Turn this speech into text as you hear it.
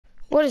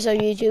What is up,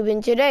 YouTube?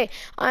 And today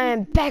I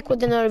am back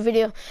with another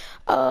video.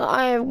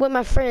 I am with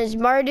my friends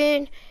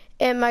Martin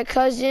and my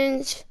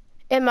cousins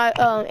and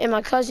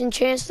my cousin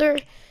Chancellor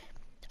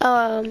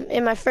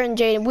and my friend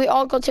Jaden. We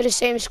all go to the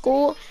same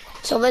school,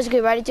 so let's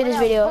get right into this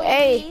video.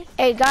 Hey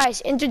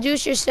guys,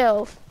 introduce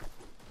yourself.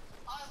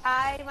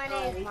 Hi, my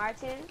name is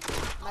Martin.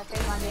 My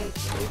favorite name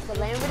is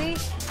Calamity.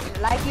 And I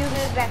like using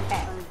this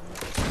backpack.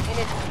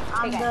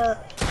 And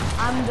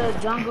I'm the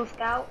jungle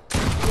scout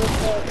with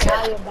the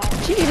fire back.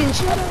 Jaden,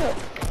 shut up.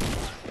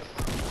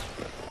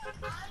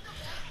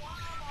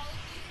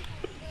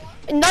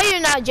 No,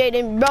 you're not,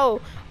 Jaden,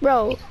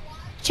 bro.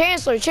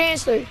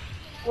 Chancellor.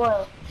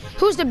 What?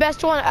 Who's the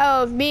best one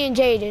out of me and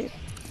Jaden?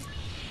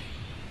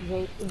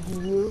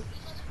 You.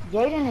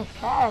 Jaden is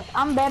fast.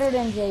 I'm better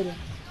than Jaden.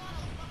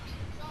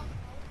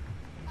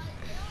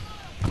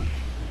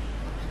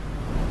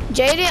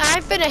 Jaden,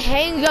 I'm finna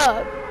hang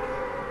up.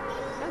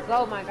 let's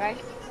go, my guy.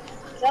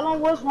 Tell him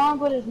what's wrong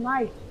with his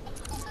mic.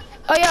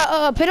 Oh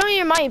yeah, put on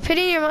your mic. Put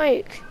in your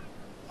mic.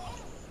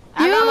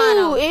 I got mine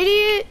You on.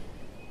 idiot.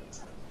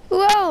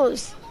 Who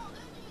else?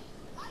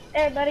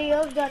 Everybody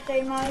else got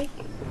their mic.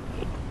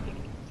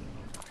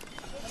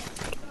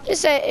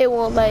 Just say it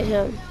won't let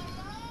him.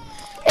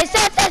 It's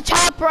at the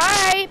top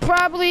right,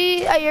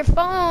 probably at your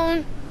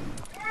phone.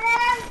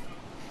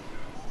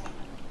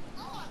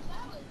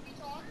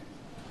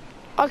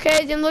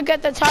 Okay, then look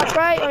at the top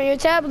right on your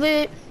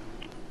tablet.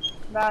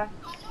 Bye.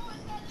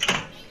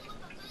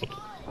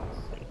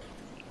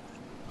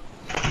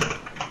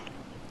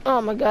 Oh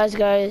my gosh,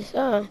 guys.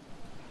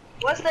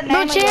 What's the name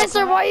No, of your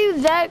Chancellor, why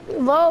you that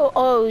low?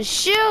 Oh,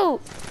 shoot. Oh!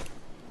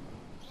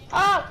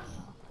 I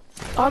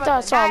thought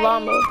I saw a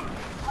llama.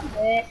 I'm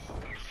dead.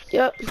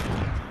 Yep.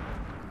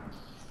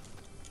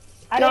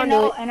 I Don't didn't do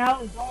know, it. and I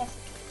was doing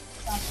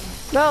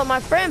something. No, my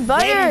friend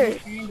Butter. Jaden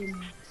defended me.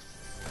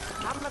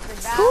 I'm about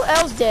to die. Who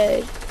else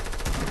dead?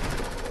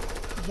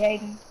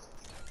 Jaden.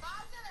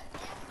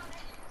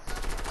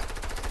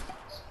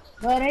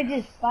 But they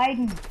just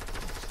fighting.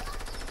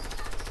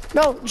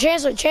 No,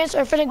 Chancellor,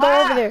 I'm finna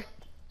go over there.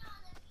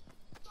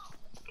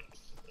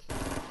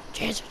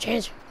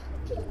 Chancellor.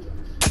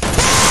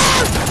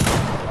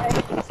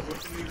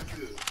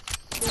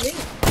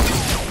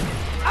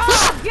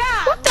 Oh,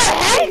 God! What the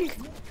heck?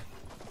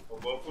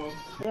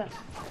 Yeah.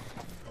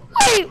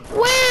 Wait,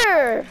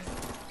 where?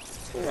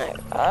 Oh my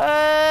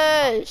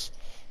gosh.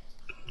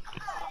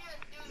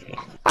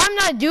 I'm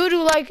not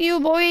doo-doo like you,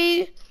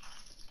 boy.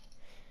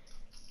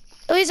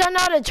 At least I know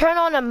how to turn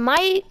on a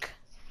mic.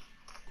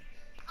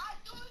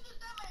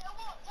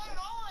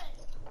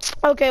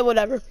 Okay,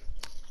 whatever.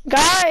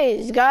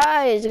 Guys.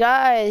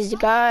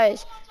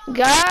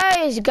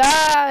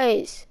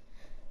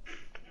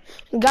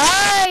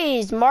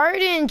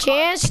 Martin,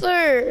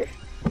 Chancellor.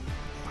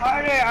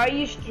 Carter, are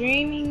you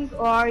streaming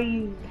or are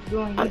you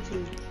doing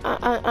YouTube?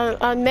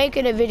 I'm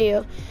making a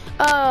video.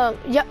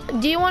 Yeah.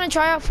 Do you want to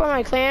try out for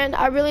my clan?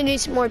 I really need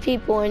some more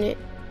people in it.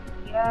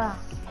 Yeah.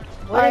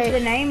 What is the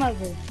name of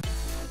it?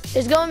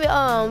 It's gonna be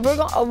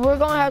we're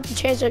gonna have to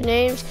change our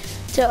names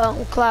to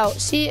Clout, CLOUT.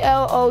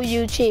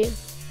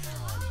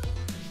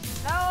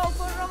 No,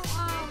 put them,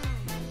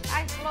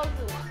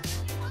 explosive.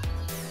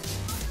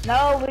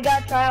 No, we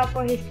got to try out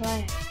for his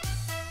clan.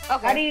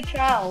 Okay. How do you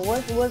try out?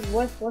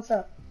 What's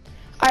up?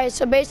 All right,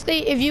 so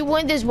basically, if you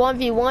win this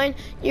 1v1,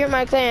 you're in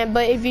my clan.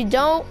 But if you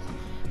don't,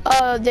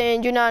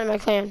 then you're not in my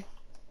clan.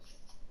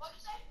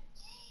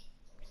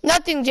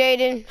 Nothing,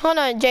 Jaden. Hold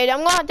on, Jaden. I'm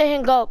gonna have to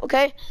hang up,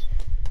 okay?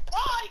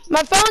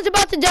 My phone's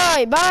about to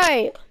die.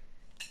 Bye.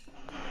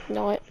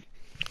 Know it.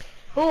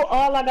 Who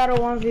all I got a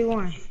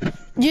 1v1?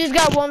 You just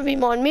got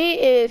 1v1 me.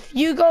 If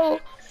you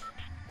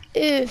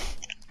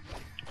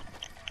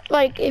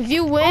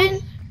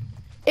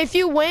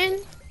win,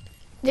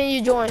 then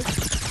you join.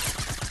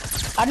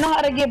 I know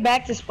how to get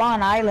back to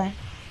Spawn Island.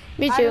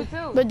 Me I too. do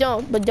too. But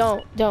don't.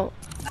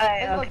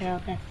 Alright,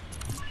 okay.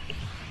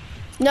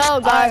 No,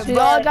 guys, Alright, we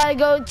all but- gotta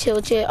go chill.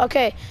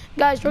 Okay,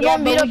 guys, we're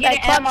gonna meet but up we at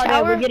getting Clock ammo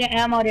Tower.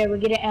 there. We're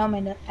getting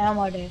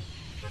ammo there.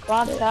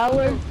 Clock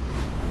Tower?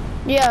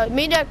 Yeah,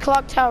 meet at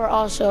Clock Tower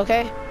also,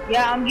 okay?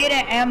 Yeah, I'm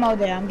getting ammo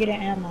there.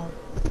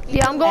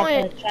 Yeah, I'm going.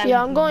 At the challenge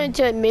Yeah, I'm going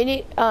to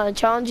mini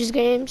challenges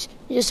games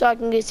just so I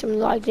can get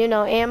some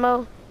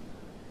ammo.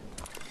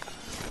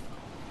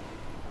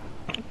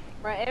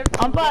 Right,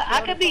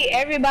 I could beat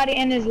everybody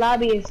in this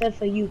lobby except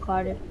for you,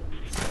 Carter.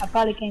 I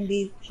probably can't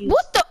beat you.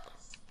 What the?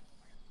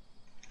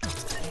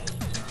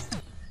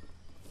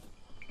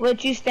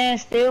 Would you stand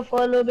still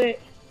for a little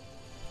bit?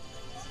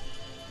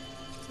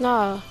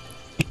 Nah.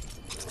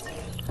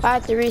 I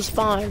have to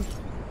respawn.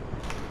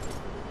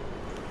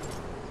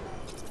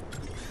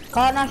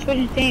 Call not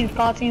switching teams.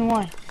 Call team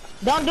 1.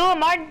 Don't do it,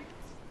 Martin.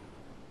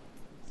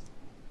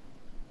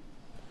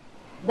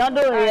 Don't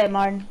do it yet,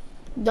 Martin.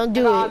 Don't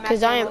do it,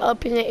 cause I am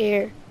up in the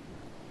air,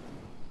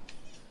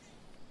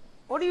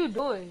 What are you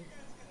doing?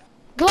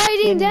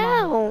 gliding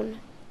down.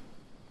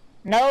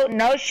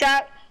 No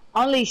shot.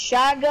 Only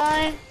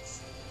shotgun.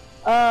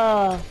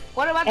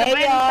 What about the brand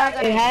new AR.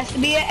 shotgun? It has to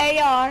be an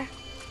AR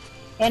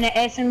and an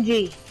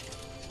SMG.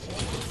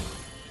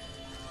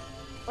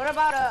 What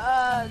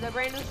about the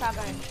brand new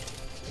shotgun?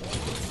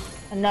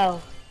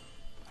 No.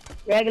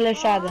 Regular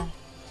shotgun.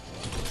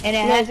 And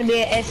it has to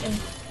be an SM.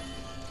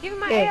 Give me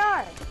my Yeah.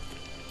 AR.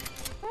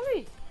 Tell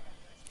me.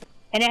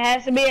 And it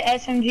has to be an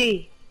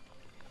SMG.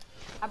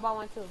 I bought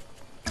one too.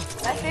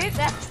 That's it?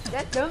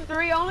 That's them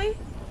 3 only?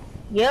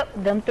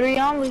 Yep, them 3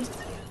 only.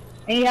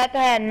 And you have to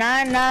have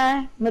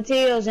 9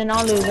 materials and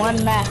only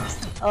 1 map.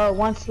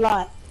 1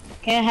 slot.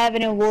 Can't have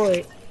it in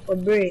wood or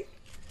brick.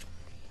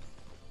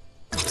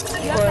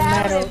 You have to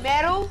have it in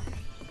metal?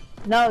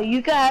 No,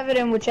 you can have it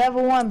in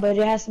whichever one, but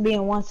it has to be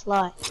in 1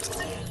 slot.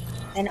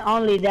 And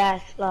only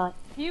that slot.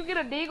 Can you get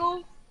a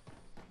deagle?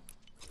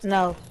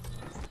 No.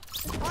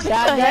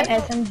 Shotgun,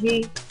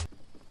 SMG.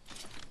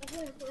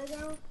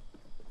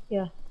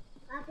 Yeah.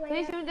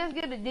 Please can we just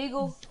get a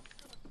deagle?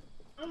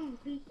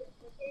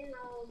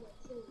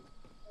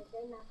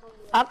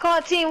 I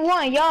call team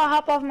 1. Y'all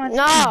hop off my team.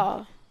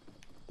 No.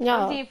 I'm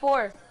No. team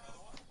 4.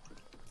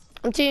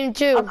 I'm team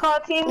 2. I call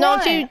team 1. No, I'm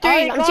team 3.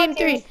 Alright, I'm call team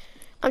 3.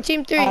 I'm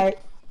team 3. Alright.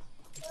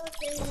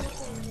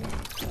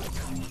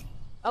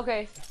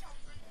 Okay.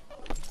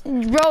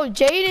 Bro,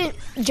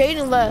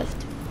 Jaden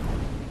left.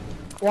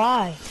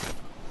 Why?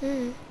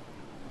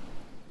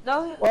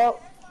 No.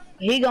 Well,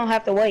 he gonna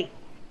have to wait.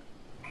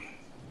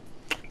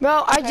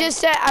 Bro, I just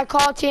said I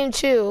called team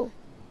 2.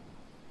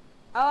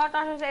 Oh, I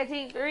thought you said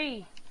team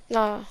 3.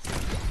 No.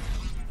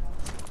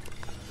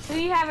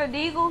 Do you have a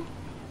deagle?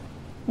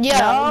 Yeah,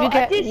 No, you I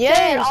can. just Yes.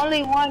 said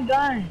only 1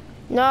 gun.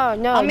 No,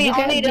 no. I mean, you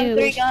can only have them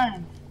 3 deagles.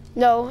 guns.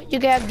 No, you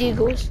can have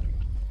deagles.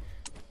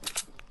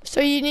 So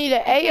you need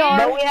an AR.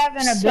 But we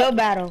having a build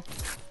battle.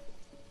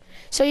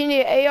 So you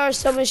need an AR,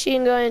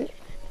 submachine gun,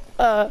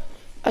 a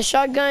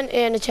shotgun,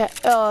 and a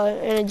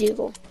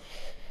deagle.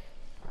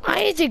 I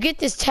need to get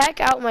this tack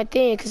out my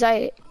thing, cause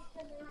I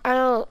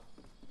don't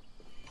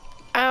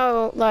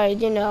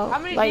like, you know, How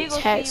many like deagles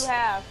tacks. do you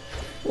have?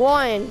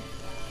 1.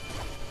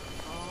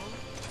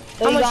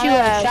 So How much gonna you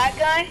have?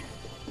 Shotgun,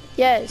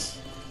 Yes.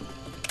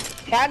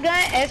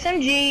 shotgun,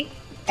 SMG,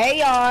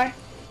 AR,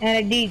 and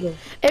a deagle.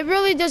 It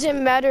really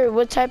doesn't matter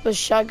what type of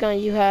shotgun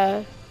you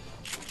have.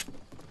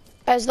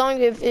 As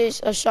long as it's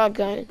a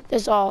shotgun,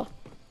 that's all.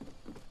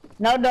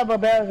 No double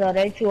barrels though,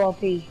 they too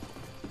OP.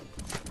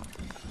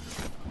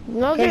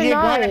 No, Cause they're you're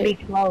not. gonna be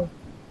close.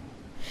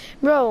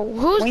 Bro,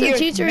 who's When the you're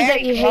teacher very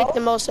that you hate close.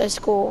 the most at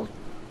school?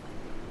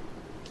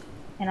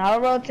 In our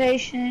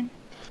rotation,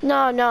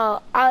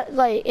 No, I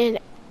like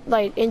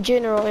in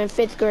general in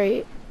 5th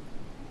grade.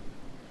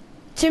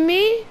 To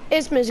me,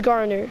 it's Miss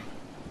Garner.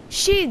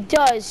 She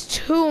does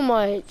too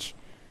much.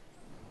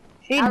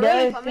 she I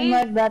really- does for too me-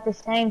 much, but at the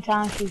same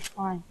time, she's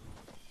fun.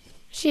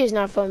 She is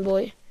not fun,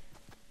 boy.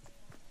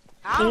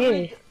 I She don't is.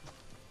 really,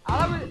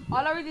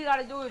 all I really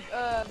gotta do is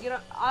get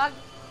on.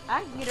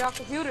 I can get it off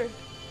computer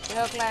in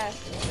her class.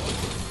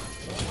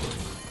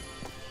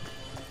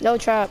 No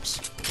traps.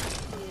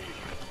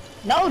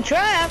 No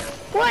trap.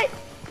 What?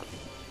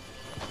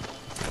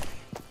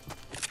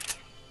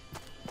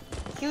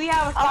 Do we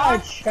have a I'm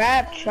a star?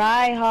 trap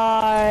try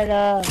hard.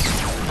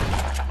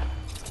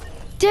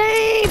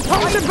 Dang,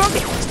 pumps are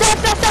broken.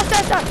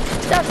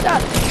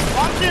 Stop.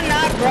 Pumps are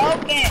not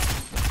broken.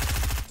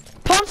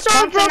 Pumps are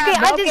Pumps are broken. not I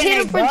just broken, hit him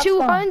they for buffed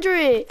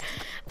 200.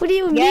 What do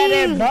you Yeah,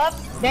 mean?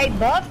 they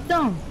buffed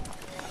them.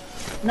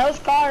 No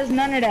scars,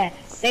 none of that.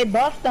 They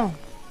buffed them.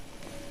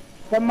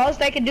 The most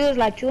they could do is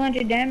like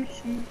 200 damage.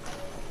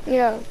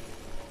 Yeah.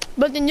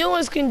 But the new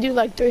ones can do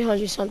like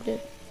 300 something.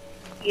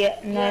 Yeah,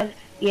 no,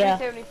 yeah.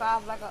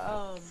 375 like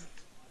a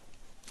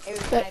every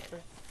But-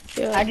 sniper.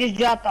 Yeah. I just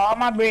dropped all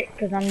my brick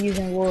because I'm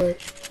using wood.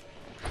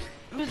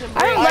 I'm using I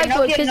don't brick. like no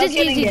wood kid- because no it's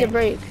killing easy to yet.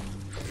 break.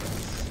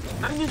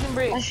 I'm using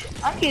brick.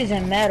 I'm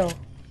using metal.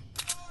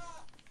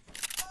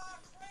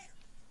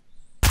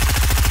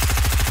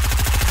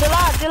 Chill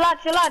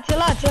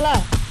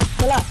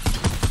out.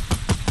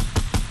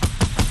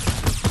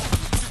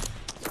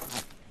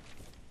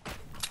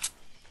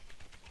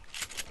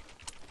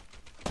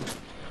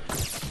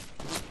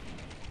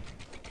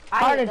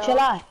 Carter, chill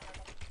out.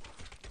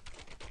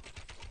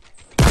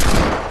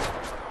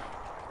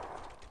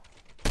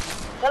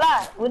 Chill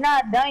out. We're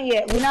not done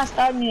yet. We're not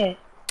starting yet.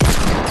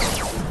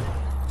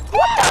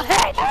 What the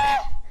heck?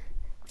 That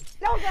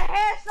was a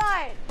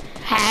headshot.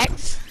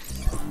 Hacks.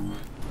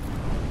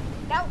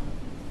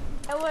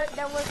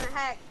 That wasn't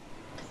hacked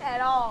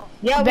at all.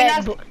 Yeah, we're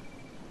Bad not boy.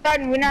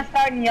 starting. We're not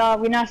starting, y'all.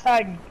 We're not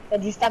starting. So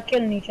just stop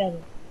killing each other.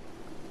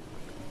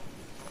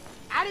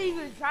 I didn't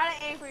even try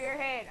to aim for your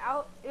head.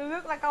 It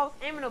looked like I was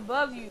aiming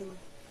above you.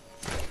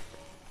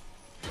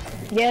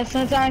 Yeah,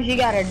 sometimes you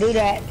gotta do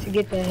that to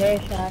get the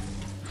headshot.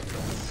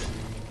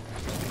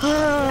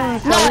 No,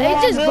 we it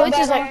won't just build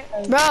glitches that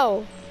like,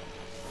 bro.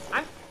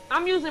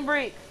 I'm using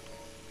brick.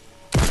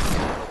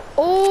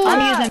 Oh,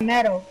 I'm using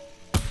metal.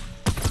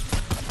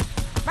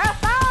 Bro,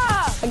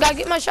 stop! I gotta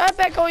get my shot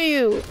back on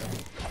you.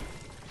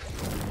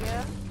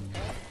 Yeah.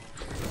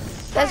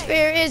 That's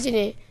fair, isn't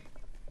it?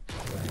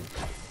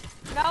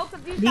 No, cause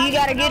you. Do you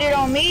gotta get it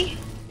on me?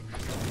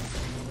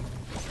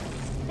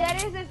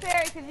 That isn't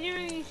fair, cause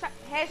you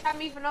headshot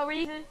me for no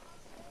reason.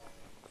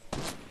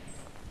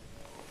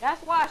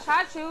 That's why I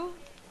shot you.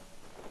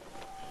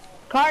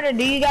 Carter,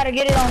 do you gotta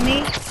get it on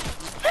me?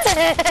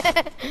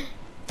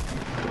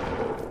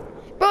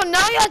 Bro,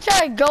 now y'all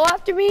try to go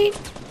after me?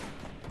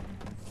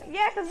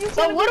 Yeah, cause you.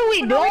 So what are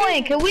we for no doing?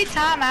 reason. Can we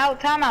time out?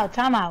 Time out.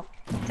 Time out.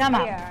 Time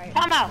out. Yeah, alright.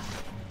 Time out.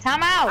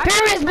 Time out.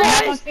 Pyramids, I'm not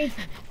gonna boys! shoot you.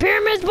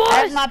 Pyramids, I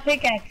have boys! my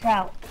pickaxe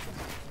out.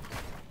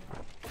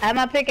 I have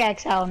my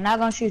pickaxe out. I'm not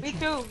gonna shoot Me you.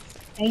 too.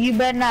 And you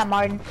better not,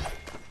 Martin.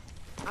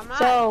 I'm not.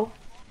 So,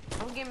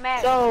 I'm getting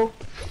mad. so,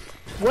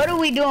 what are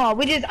we doing?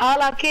 We just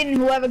all out kidding?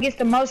 Whoever gets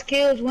the most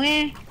kills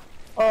win?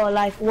 Or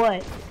like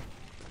what?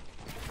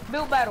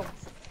 Build battle.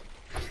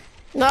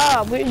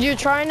 Nah, you're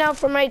trying out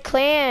for my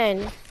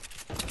clan.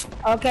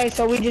 Okay,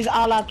 so we just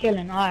all out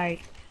killing.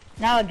 Alright.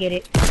 Now I get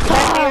it.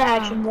 That's your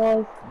action,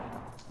 boys.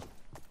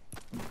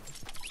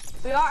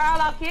 We are all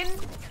out kidding,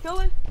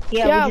 killing.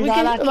 Yeah, we we just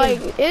all can, out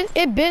like, killing.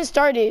 it been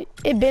started.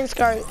 It been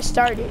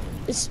started.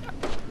 It's,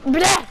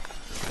 blah.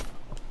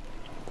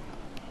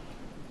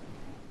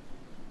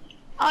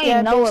 I don't Yeah,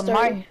 even know been what started.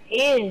 Martin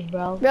is,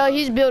 bro. Bro,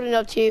 he's building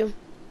up to you.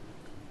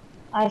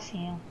 I see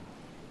him.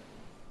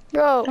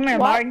 Bro, Come here,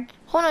 why- Martin.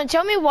 Hold on,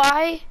 tell me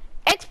why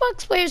Xbox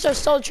players are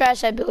so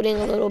trash at building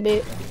a little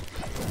bit.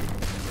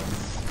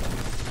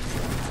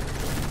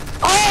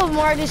 Oh,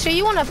 Martin, so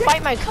you want to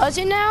fight my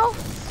cousin now?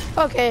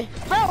 Okay.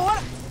 Bro,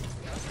 what?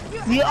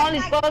 You're only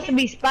supposed to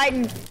be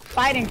fighting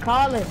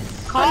Carter.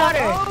 Carter.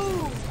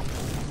 Oh.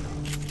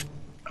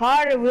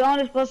 Carter, we're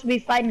only supposed to be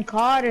fighting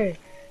Carter.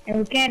 And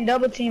we can't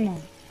double team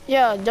him.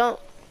 Yeah, don't.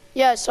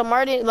 Yeah, so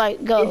Martin,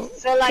 like, go.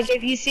 So like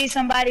if you see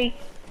somebody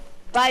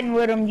fighting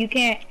with him, you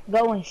can't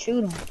go and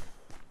shoot him.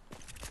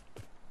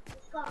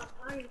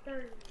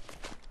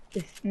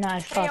 It's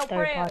Hey, called yo, third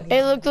Fred. party.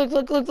 Hey,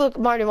 look,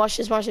 Martin, watch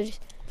this.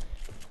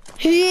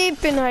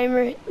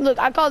 Yeepenheimer. Look,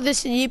 I call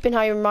this the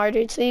Yeepenheimer,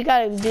 Martin. So you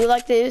gotta do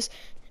like this.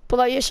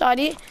 Pull out your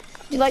shotty.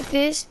 Do like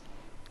this.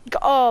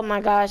 Oh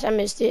my gosh, I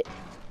missed it.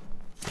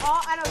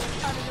 Oh, I know what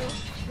you're trying to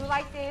do. Do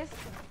like this.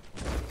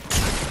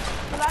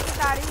 Do like the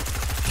body.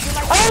 Do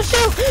like Oh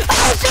shoot!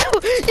 Oh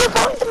shoot! You're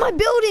going to my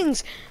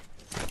buildings!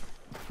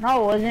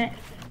 No, it wasn't.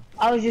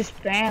 I was just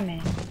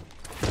spamming.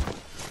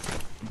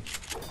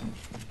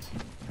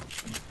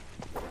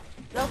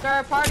 no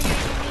third party. You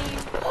need.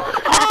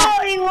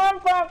 Oh, he one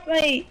bumped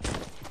me.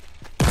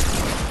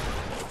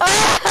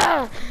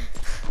 Ah!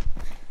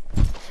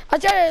 I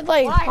tried to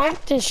like Why?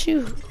 pump and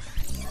shoot.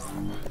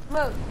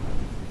 Look.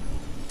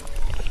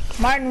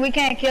 Martin, we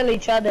can't kill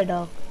each other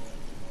though.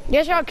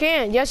 Yes, y'all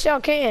can. Yes, y'all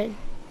can.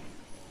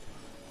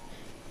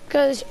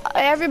 Cause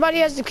everybody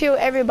has to kill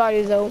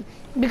everybody though.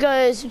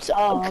 Because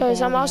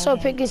okay, I'm also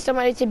okay. picking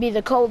somebody to be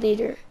the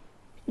co-leader,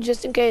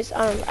 just in case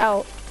I'm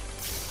out.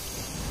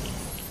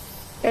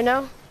 You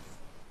know?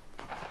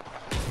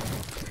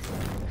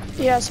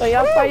 Yeah. So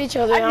y'all fight each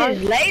other. I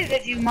just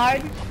lasered you,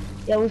 Martin.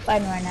 Yeah, we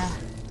fighting right now.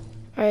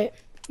 Alright.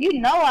 You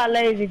know I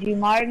lasered you,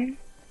 Martin.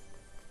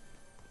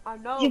 I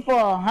know. You for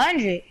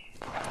 100.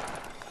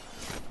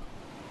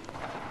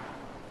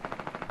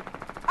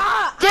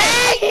 Ah!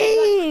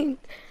 Dang!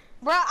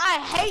 Bro, I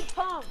hate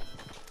pump.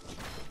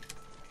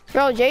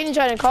 Bro, Jaden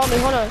trying to call me.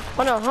 Hold on.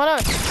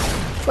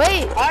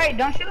 Wait. All right,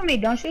 don't shoot me.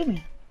 Don't shoot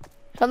me.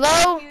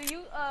 Hello?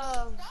 You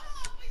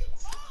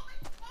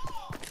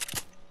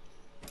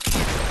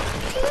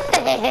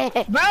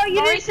Bro, you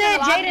Sorry, just said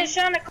Kalani. Jaden's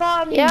trying to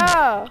call me.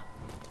 Yeah.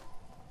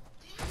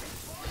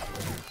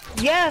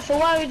 Yeah, so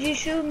why would you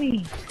shoot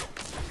me?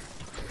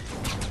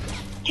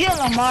 Kill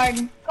him,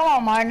 Martin. Come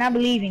on, Martin. I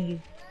believe in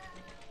you.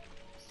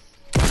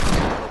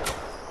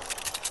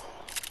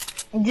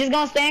 I'm just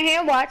gonna stand here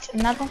and watch.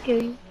 I'm not gonna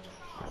kill you.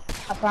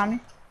 I promise.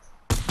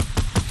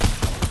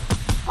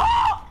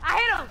 Oh! I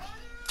hit him.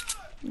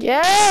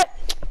 Yeah.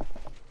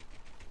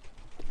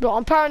 Bro,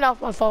 I'm powering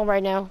off my phone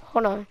right now.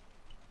 Hold on.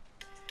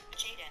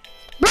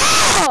 Bro!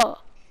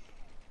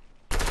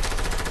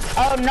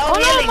 Oh, no Hold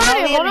on, healing,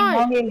 Martin, no hold healing, on.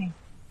 no healing.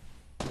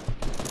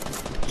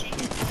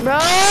 Bro!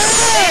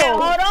 Hey,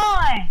 hold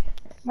on.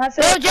 Bro,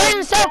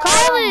 Jaden, stop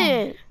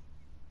calling!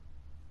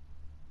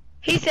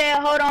 He said,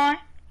 hold on.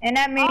 And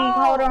that means, Oh.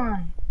 hold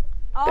on.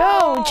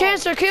 Oh. Yo,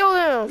 Chancellor, kill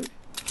him!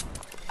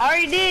 I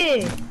already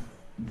did.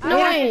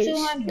 Nice.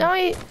 200.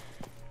 Nice.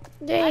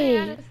 I didn't Dang.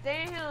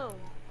 understand him.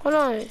 Hold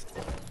on.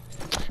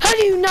 How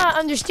do you not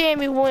understand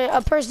me when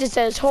a person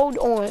says, hold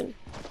on?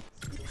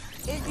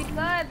 It's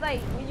because, like,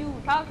 when you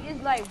talk,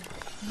 it's like,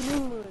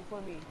 blue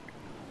for me.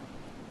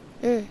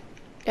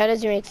 That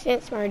doesn't make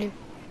sense, Martin.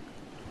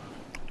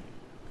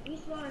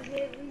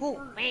 Ooh,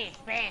 bang.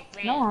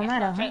 No, I'm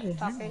at 100.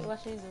 Talking, what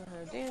she's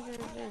doing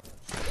her.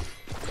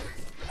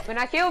 When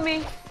I kill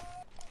me.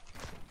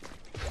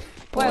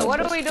 Wait, what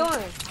are we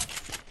doing?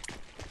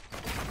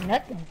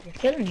 Nothing. We're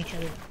killing each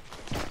other.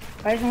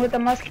 Person with the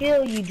most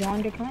kill, you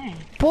joined the clan.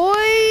 Boy,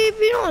 if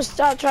you don't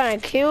stop trying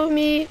to kill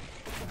me.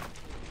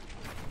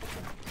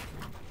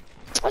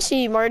 I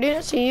see you, Martin.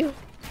 I see you.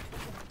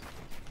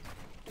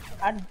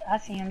 I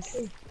see him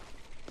too.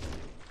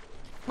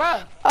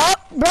 Bro, Oh,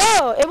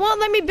 bro, it won't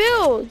let me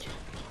build.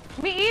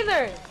 me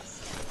either.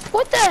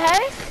 What the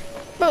heck?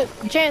 Bro,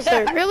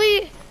 Chancellor,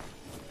 really?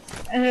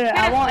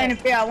 I won't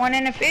interfere. I won't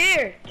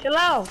interfere. Chill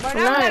out. But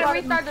now we gotta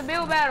restart the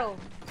build battle.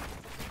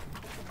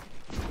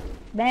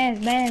 Bands.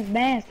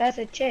 That's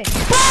a check.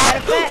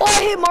 Oh,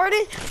 I hit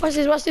Martin. Watch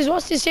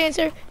this,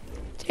 Chancellor.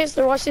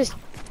 Chancellor, watch this.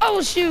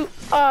 Oh, shoot.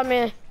 Oh,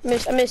 man.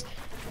 I missed.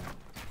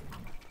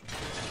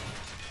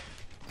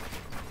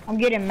 I'm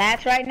getting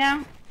mats right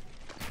now.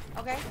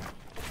 Okay.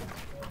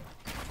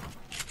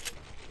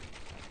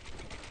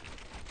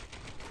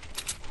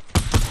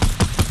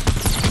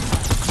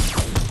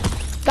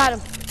 Got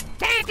him.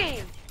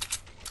 Dang!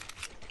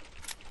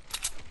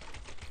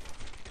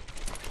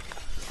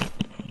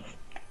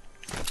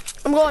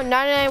 I'm going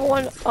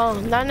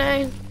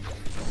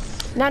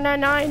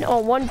 999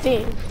 on one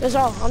thing. That's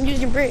all. I'm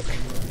using brick.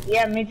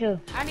 Yeah, me too.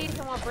 I need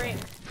some more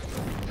bricks.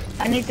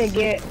 I need to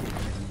get.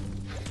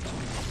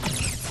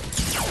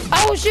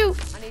 Oh, shoot.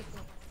 I need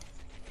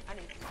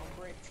some more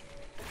bricks.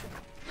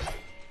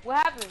 What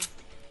happened?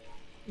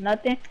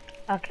 Nothing.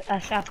 I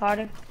shot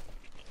Carter.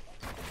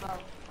 Oh.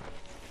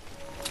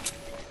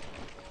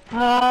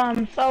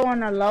 I'm so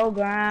on the low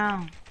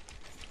ground.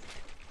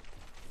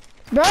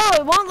 Bro,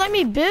 it won't let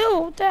me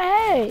build. What the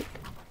heck?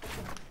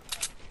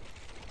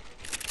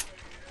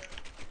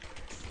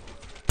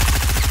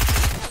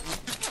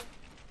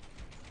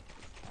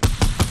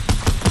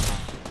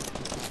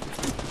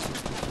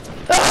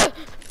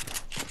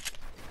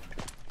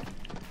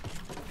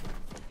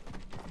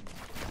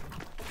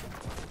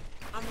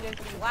 I'm just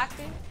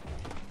relaxing.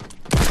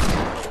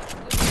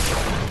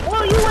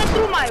 Whoa, you went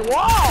through my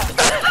wall.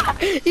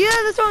 Yeah,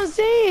 that's what I'm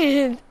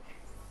saying.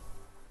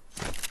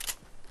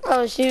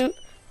 Oh, shoot.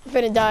 I'm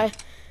finna die.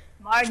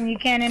 Martin, you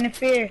can't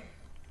interfere.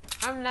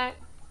 I'm not.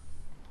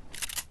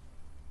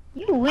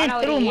 You went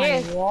know through what he my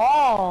is.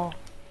 wall.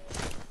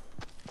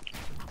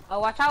 Oh,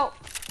 watch out.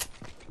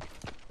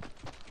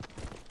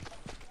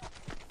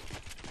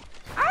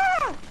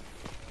 Ah!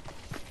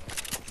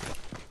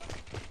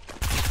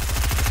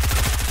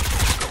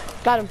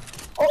 Got him.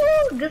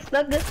 Oh, good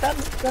stuff.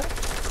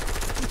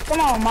 Come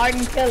on,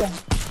 Martin, kill him.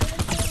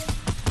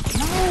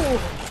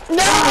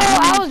 No,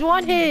 I was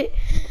one hit.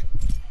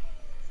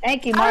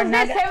 Thank you, I Martin.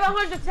 was at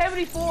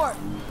 774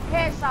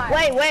 headshot.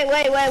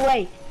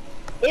 Wait.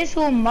 It's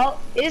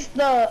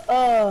the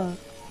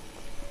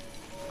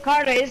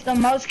Carter, it's the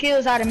most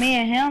kills out of me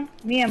and him.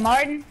 Me and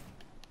Martin.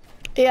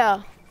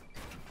 Yeah.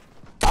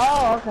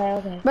 Oh,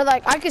 okay. But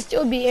like, I could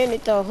still be in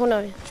it though. Hold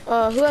on.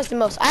 Who has the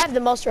most? I have the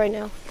most right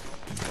now.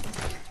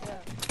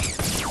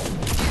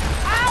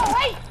 Ow,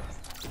 wait!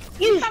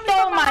 You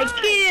stole my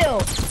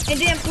kill, and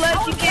then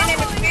plus you can't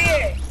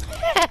interfere.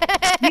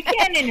 You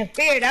can't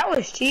interfere. That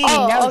was cheating.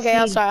 Oh, that was okay.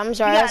 cheating. I'm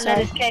sorry. You gotta let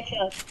us catch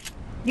up.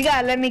 You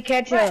gotta let me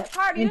catch up.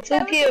 Carter, In you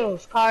 2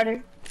 kills,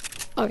 Carter.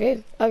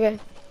 Okay.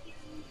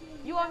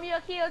 You want me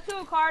a kill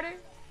too, Carter?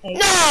 Hey.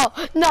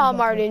 No,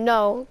 Martin,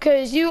 no.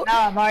 Cause you.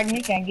 No, Martin,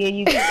 he can't give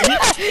you.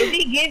 If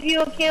he gives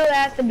you a kill, it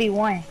has to be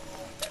 1.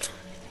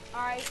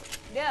 Alright,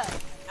 yeah.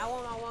 I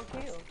want my 1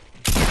 kill.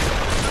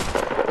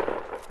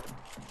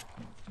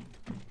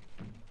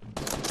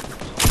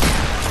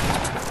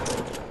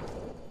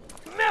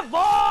 Man,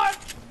 boy!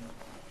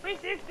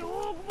 360,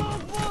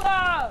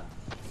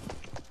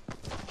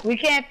 We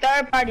can't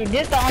third party.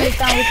 This is the only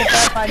time we can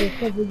third party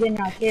because we're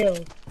getting our kills.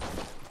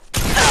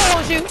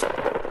 Oh shoot!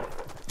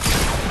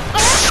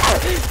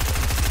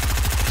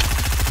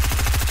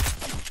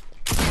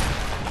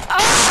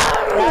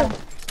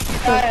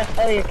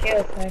 Oh, your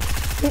kills, man.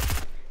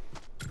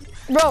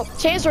 Bro,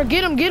 Chancellor,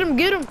 get him!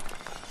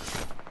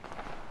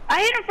 I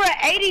hit him for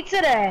 80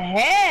 to the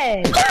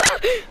head.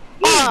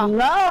 He's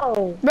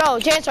low. Bro,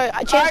 Chancellor,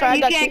 Carter, I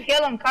you got can't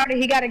kill him. Carter,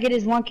 he gotta get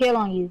his 1 kill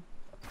on you.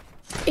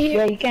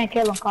 Yeah, you can't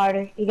kill him,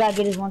 Carter. He gotta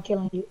get his 1 kill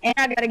on you. And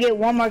I gotta get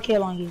 1 more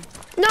kill on you.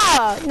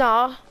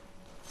 Nah.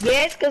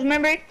 Yes, cause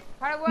remember,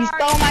 Carter, you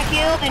stole my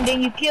kill and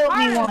then you killed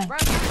me Carter, 1. bro.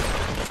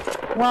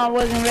 When I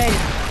wasn't ready.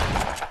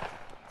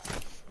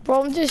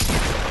 Bro, I'm just.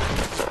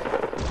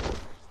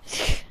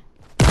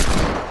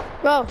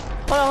 Bro,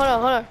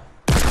 hold on.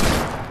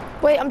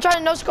 Wait, I'm trying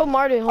to no-scope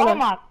Martin. Hold on.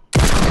 My.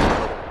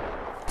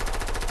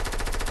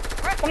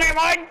 Come here,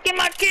 Martin. Get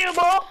my kill,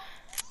 boy.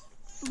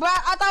 But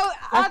I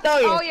thought,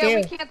 stole your oh yeah,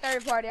 we kill. can't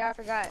third party, I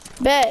forgot.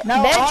 Bet,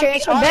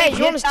 Chancellor, bet.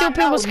 You wanna steal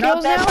people's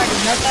kills now? No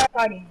third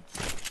party.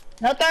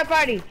 No third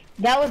party.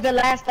 That was the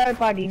last third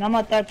party. No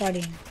more third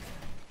party.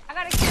 I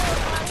got a kill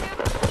on him.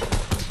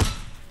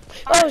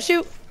 Oh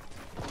shoot!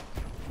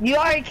 You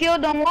already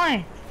killed them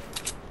 1.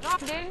 No, I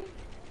didn't.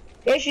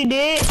 Yes, you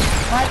did.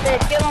 I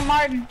said kill him,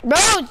 Martin.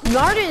 Bro,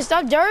 Martin,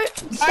 stop dirt.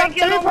 Stop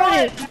kill third him,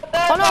 party.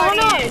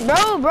 Martin. Hold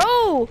on.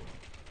 Bro.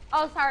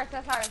 Oh, sorry. I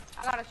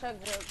gotta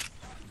shut the.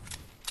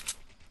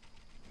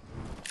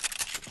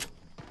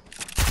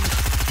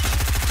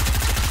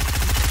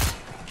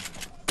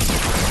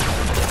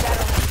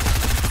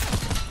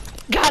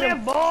 Got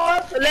him. Boy,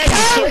 so let me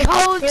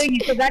kill you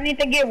because I need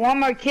to get 1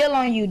 more kill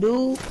on you,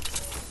 dude.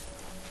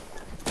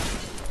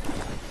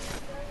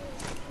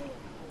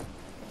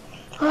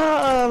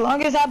 As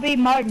long as I beat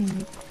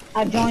Martin,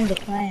 I joined the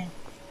clan.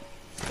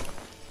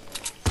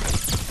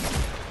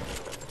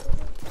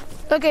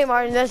 Okay,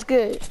 Martin, that's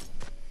good.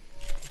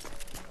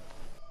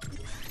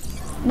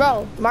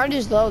 Bro,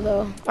 Marty's low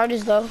though.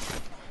 Marty's low.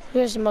 Who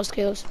has the most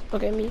kills?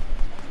 Okay, me.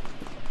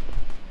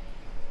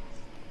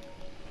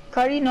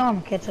 Cardi, you know I'm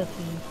gonna catch up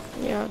to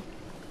you. Yeah.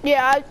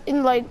 Yeah,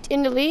 in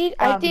the league,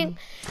 I think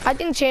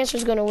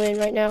Chancer's gonna win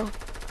right now.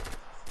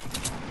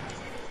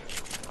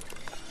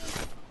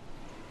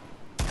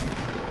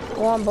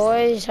 Come on,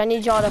 boys. I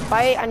need y'all to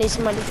fight. I need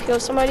somebody to kill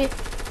somebody.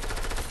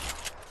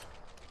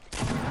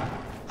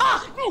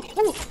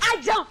 Ooh, I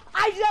jump.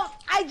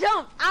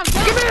 I'm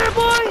Come jumping. here,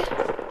 boy.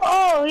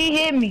 Oh, he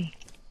hit me.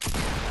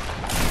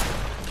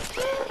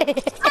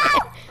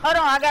 Hold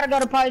on, I gotta go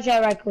to party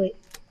chat right quick.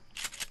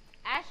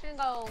 Ashton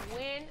gonna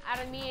win out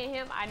of me and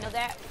him. I know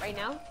that right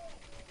now.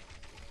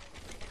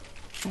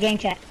 Game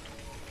chat.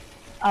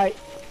 Alright.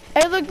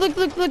 Hey, look.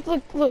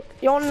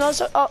 You wanna know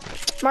something? Oh,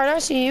 Martin, I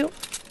see you.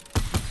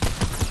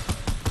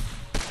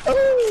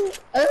 Ooh,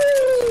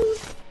 ooh.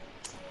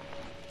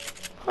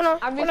 Hold on,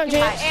 I'm hold on, just getting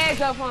my Chance.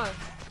 eggs up on.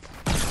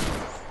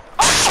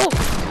 Oh!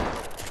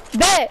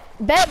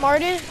 Bet,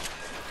 Martin.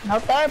 No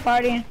third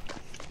party.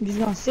 I'm just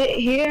gonna sit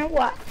here and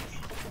watch.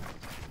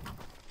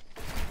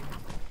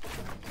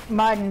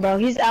 Martin, bro,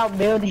 he's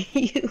outbuilding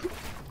you.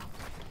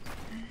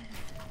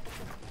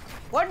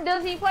 What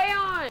does he play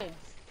on?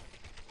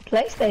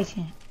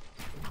 PlayStation.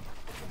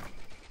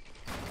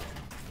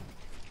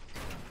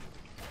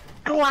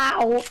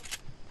 Cloud.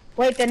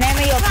 Wait, the name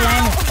of your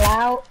plan is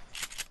Cloud?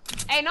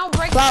 Hey, don't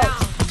break Cloud. it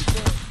down.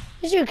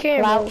 Yes, you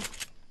can, bro. Cloud.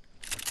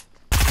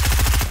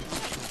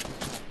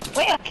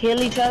 We all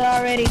kill each other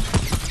already.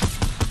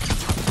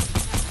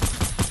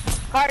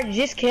 Carter,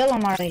 just kill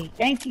him already.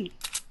 Thank you.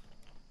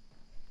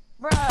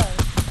 Bruh.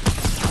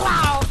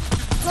 Cloud.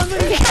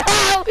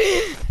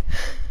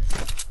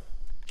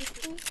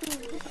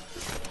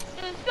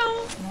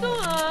 Don't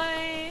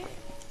die.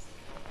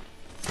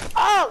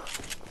 Oh!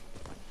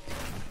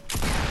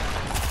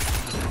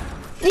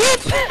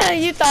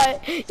 You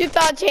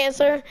thought,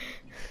 Chancellor.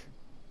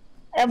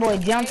 That boy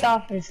jumped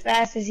off as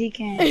fast as he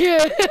can.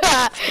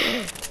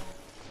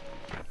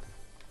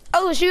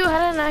 Oh shoot!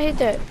 How did I hit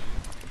that?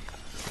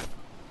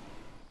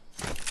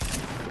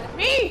 That's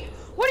me.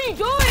 What are you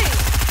doing?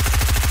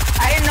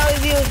 I didn't know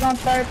if you was gonna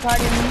third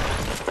party me.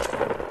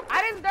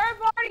 I didn't third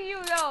party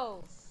you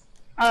though.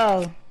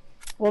 Oh,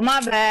 well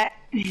my bad.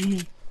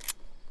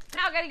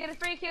 Now I gotta get a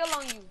free kill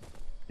on you.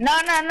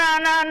 No.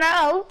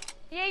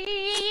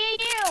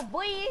 Yeah,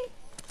 boy.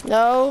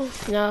 No.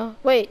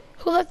 Wait,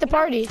 who left the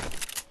party?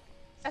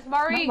 That's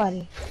Maurice.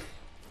 Nobody.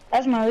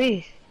 That's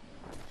Maurice.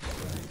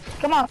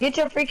 Come on, get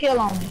your free kill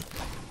on me.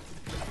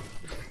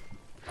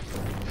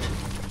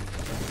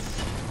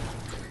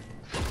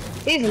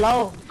 He's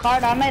low.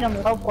 Carter, I made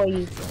him low for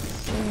you.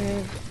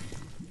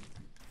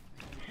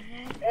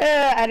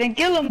 I didn't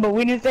kill him, but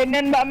we didn't say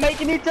nothing about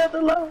making each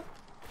other low.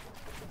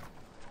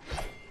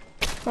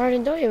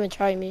 Martin, don't even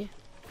try me.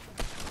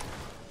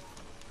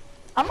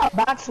 I'm a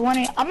box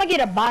winning. I'm gonna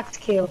get a box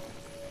kill.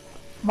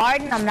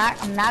 Martin, I'm not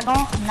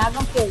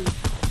gonna kill you.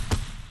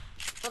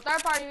 So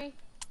third party me.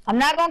 I'm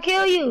not gonna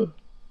kill you.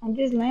 I'm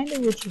just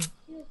landing with you.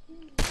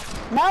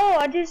 No,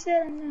 I just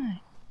said I'm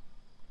not.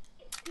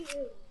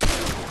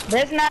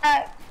 That's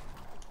not.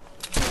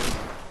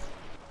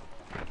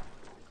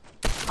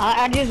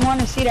 I just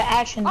want to see the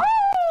action.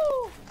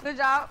 Oh! Good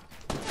job.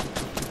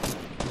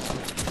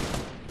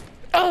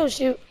 Oh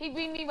shoot! He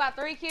beat me by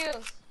 3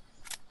 kills.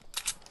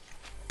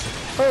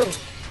 Who?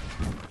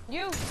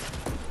 You.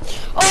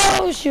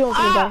 Oh shoot! I'm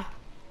gonna die.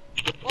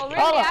 Well,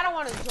 really, I don't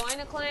want to join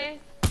the clan.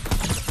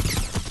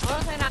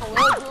 Only thing I will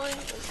join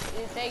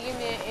if they give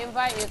me an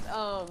invite is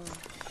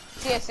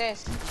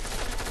TSS.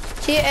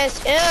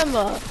 TSM.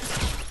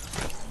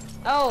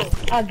 Oh.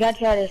 I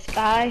got you out of the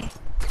sky.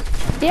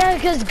 Yeah,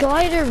 because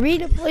glider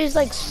redeploy is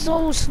like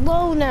so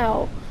slow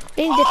now.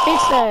 They need to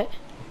fix that.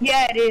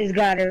 Yeah, it is.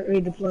 Gotta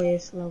redeploy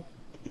it slow.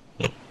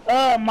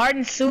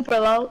 Martin's super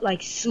low,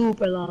 like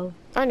super low.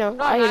 I know.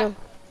 I hit him.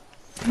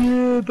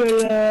 Super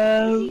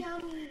low.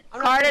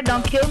 I'm Carter,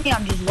 don't kill me.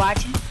 I'm just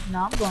watching.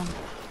 No, I'm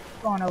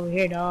going over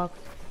here, dog.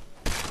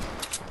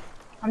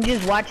 I'm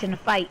just watching the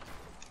fight.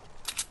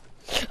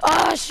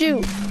 Ah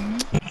shoot!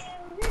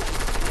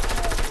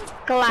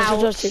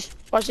 Cloud. Watch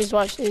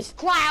this.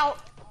 Cloud.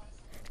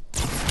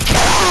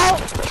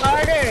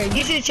 Carter,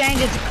 you should change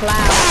it to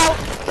Cloud.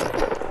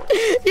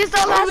 You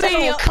saw last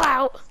time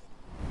clout.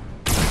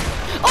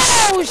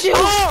 Oh shoot!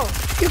 Oh,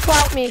 you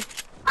clout me.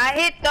 I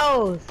hit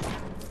those.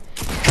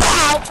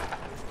 Clout.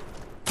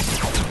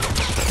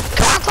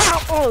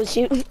 Clout. Oh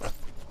shoot.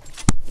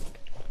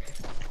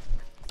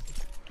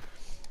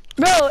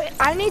 Bro,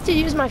 I need to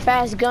use my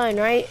fast gun,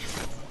 right?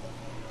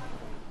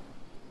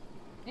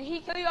 Did he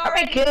kill you How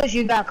already? many kills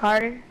you got,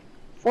 Carter?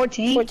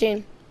 14?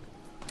 14.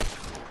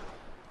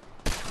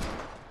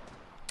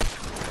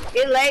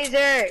 Get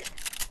lasered.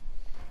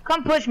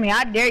 Come push me.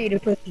 I dare you to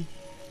push me.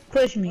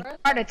 Push me.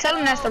 Carter, tell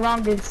him that's the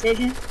wrong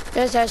decision.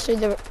 That's actually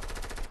the...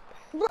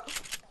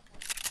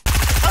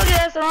 Told you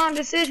that's the wrong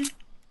decision.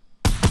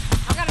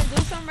 I gotta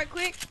do something right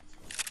quick.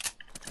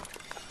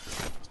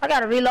 I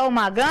gotta reload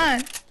my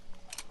gun.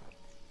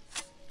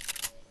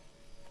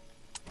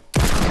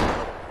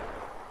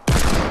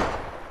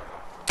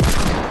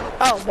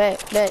 Oh, bet,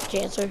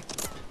 Chancellor.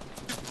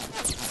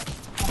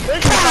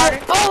 Good shot.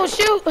 Oh,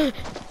 shoot!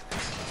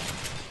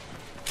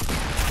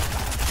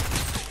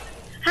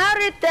 How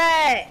did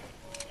that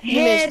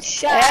You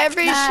missed headshot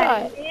every not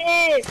shot.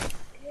 hit?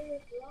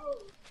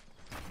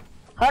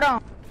 Hold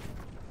on.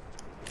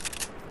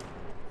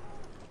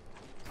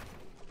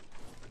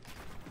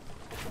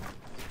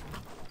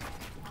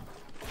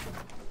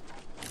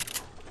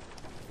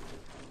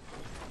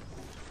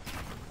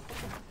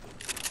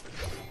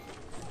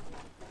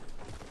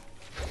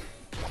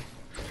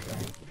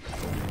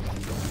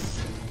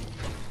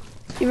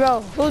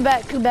 Bro, who's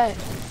back? Who's back?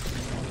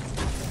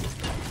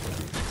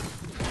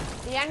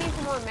 Yeah, I need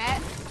some more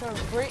mats, some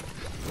brick.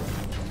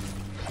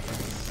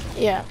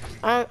 Yeah,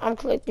 I'm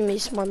collecting me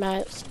some more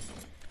mats.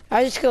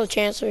 I just killed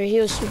Chancellor. He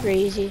was super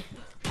easy.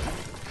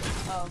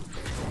 Oh.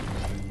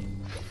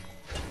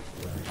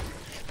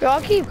 Bro,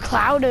 I'll keep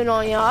clouding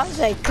on y'all. I was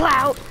like,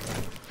 cloud.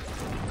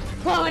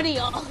 What are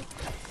y'all?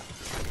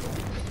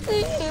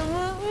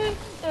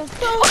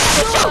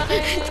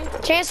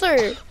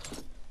 Chancellor.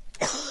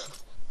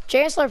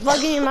 Chancellor,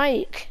 plug in your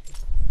mic.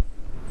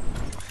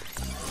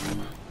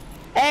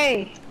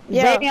 Hey,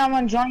 Yeah. Xavier, I'm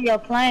gonna join your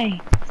plane.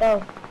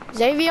 So,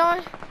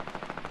 Xavier?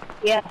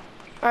 yeah.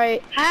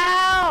 Alright.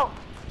 How?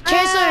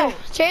 Chancellor.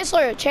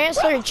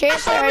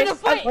 I'm in a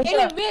fight What's and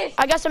up? it missed.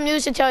 I got some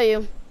news to tell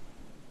you.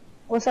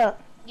 What's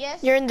up?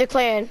 Yes. You're in the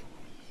clan.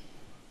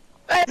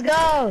 Let's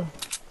go.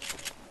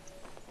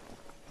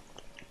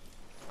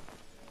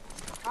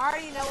 I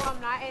already know I'm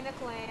not in the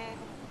clan.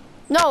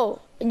 No,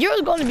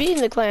 you're going to be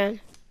in the clan.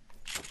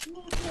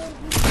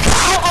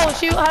 Oh,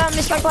 shoot. How did I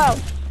miss my cloud?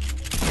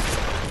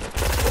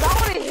 If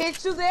I would have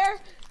hit you there,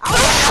 I would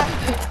have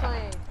been in the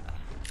clan.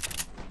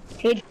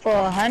 Hit for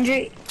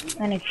 100.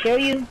 Gonna kill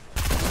you.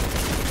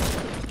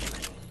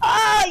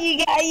 Oh,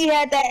 you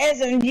had that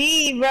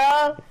SMG,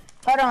 bro.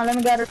 Hold on, let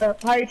me go to the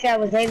party chat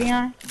with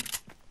Xavier.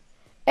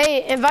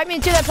 Hey, invite me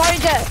to that party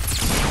chat.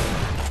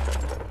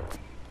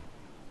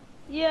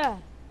 Yeah.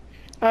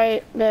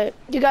 Alright, but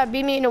you got to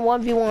beat me in a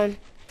 1v1.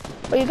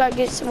 Or you got to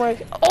get some work.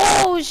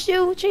 Oh,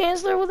 shoot.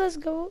 Chancellor, well, let's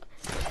go.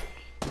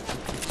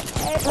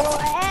 Hey,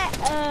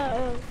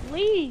 bro,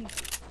 leave.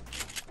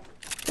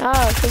 Nah,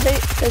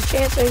 cause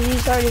Chancellor,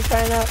 he's already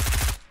trying out.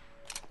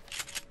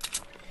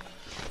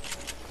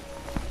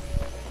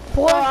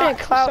 Boy, I'm finna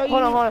clout. so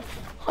Hold on.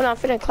 I'm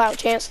finna clout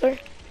Chancellor.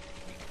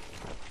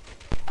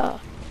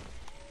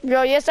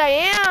 Bro, yes I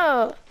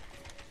am.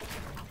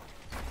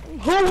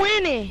 Who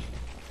winning?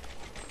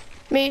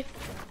 Me.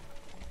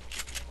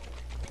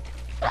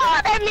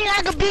 Oh, that mean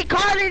I could beat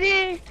Carter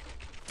then?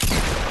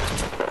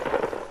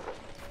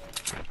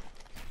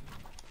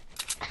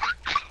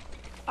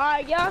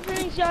 Alright, y'all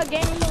finish y'all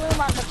game with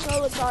my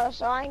controller car,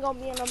 so I ain't gonna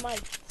be in the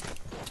mic.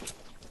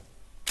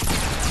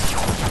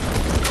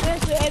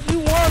 Listen, if you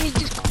want me,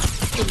 just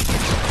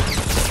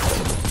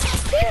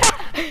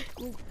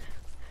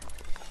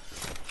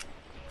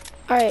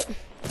Alright.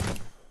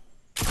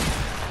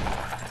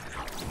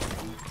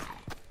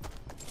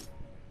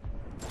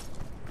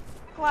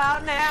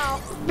 cloud now.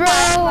 Bro,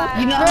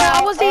 You know bro,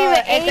 how I wasn't even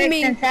FX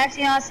aiming.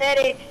 Tentacion said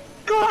it?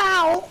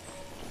 Clout.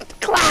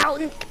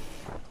 Clout.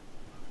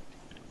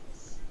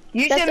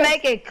 You That's should a-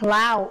 make it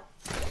clout.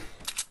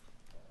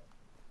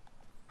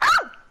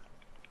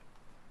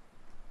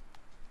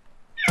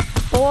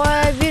 Boy,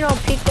 if you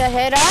don't peek the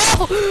head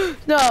out.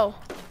 No.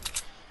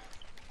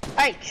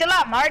 Hey, chill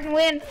out, Martin.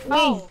 Win.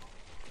 Oh.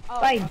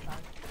 Fight.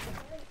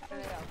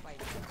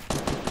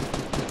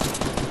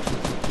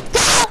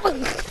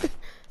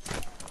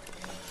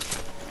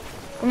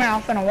 Come here,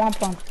 I'm finna one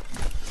pump.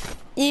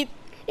 Eep.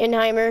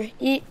 Inheimer.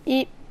 Eep.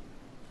 Eep.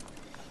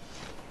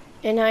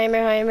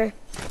 Inheimer.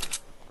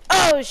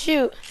 Oh,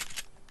 shoot.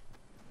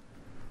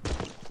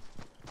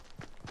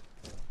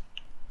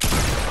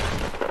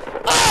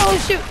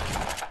 Oh, shoot.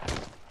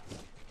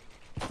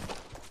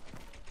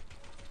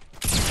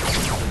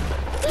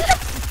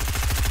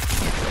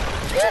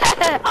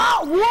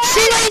 Oh,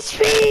 what?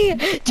 2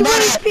 HP! 2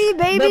 HP,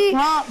 baby! The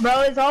pump,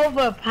 bro, is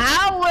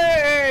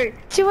overpowered.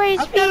 2 I'm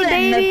HP, still in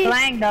the baby!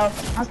 clang, though.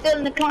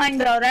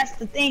 That's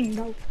the thing,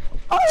 though.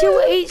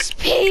 2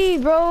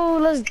 HP, bro!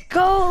 Let's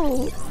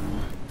go!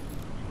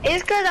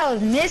 It's because I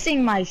was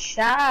missing my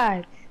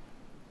shot.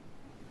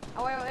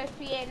 Oh, wait, what's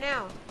SP8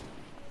 now?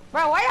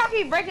 Bro, why y'all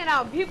keep breaking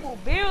down people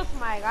builds,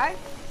 my guy?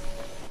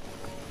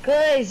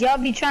 Cause y'all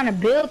be trying to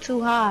build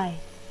too high.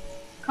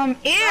 Come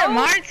here, No.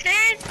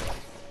 Martin.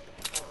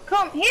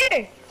 Come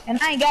here. And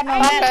I ain't got no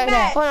Okay. mats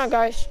back. Hold on,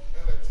 guys.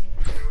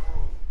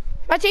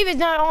 My TV's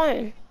not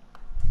on.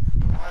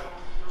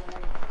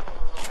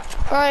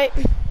 Alright.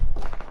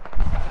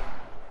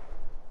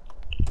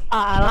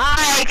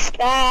 I like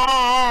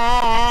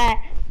that.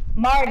 I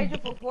Martin,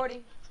 triple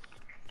 40.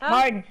 Huh?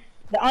 Martin,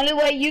 the only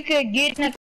way you could get in a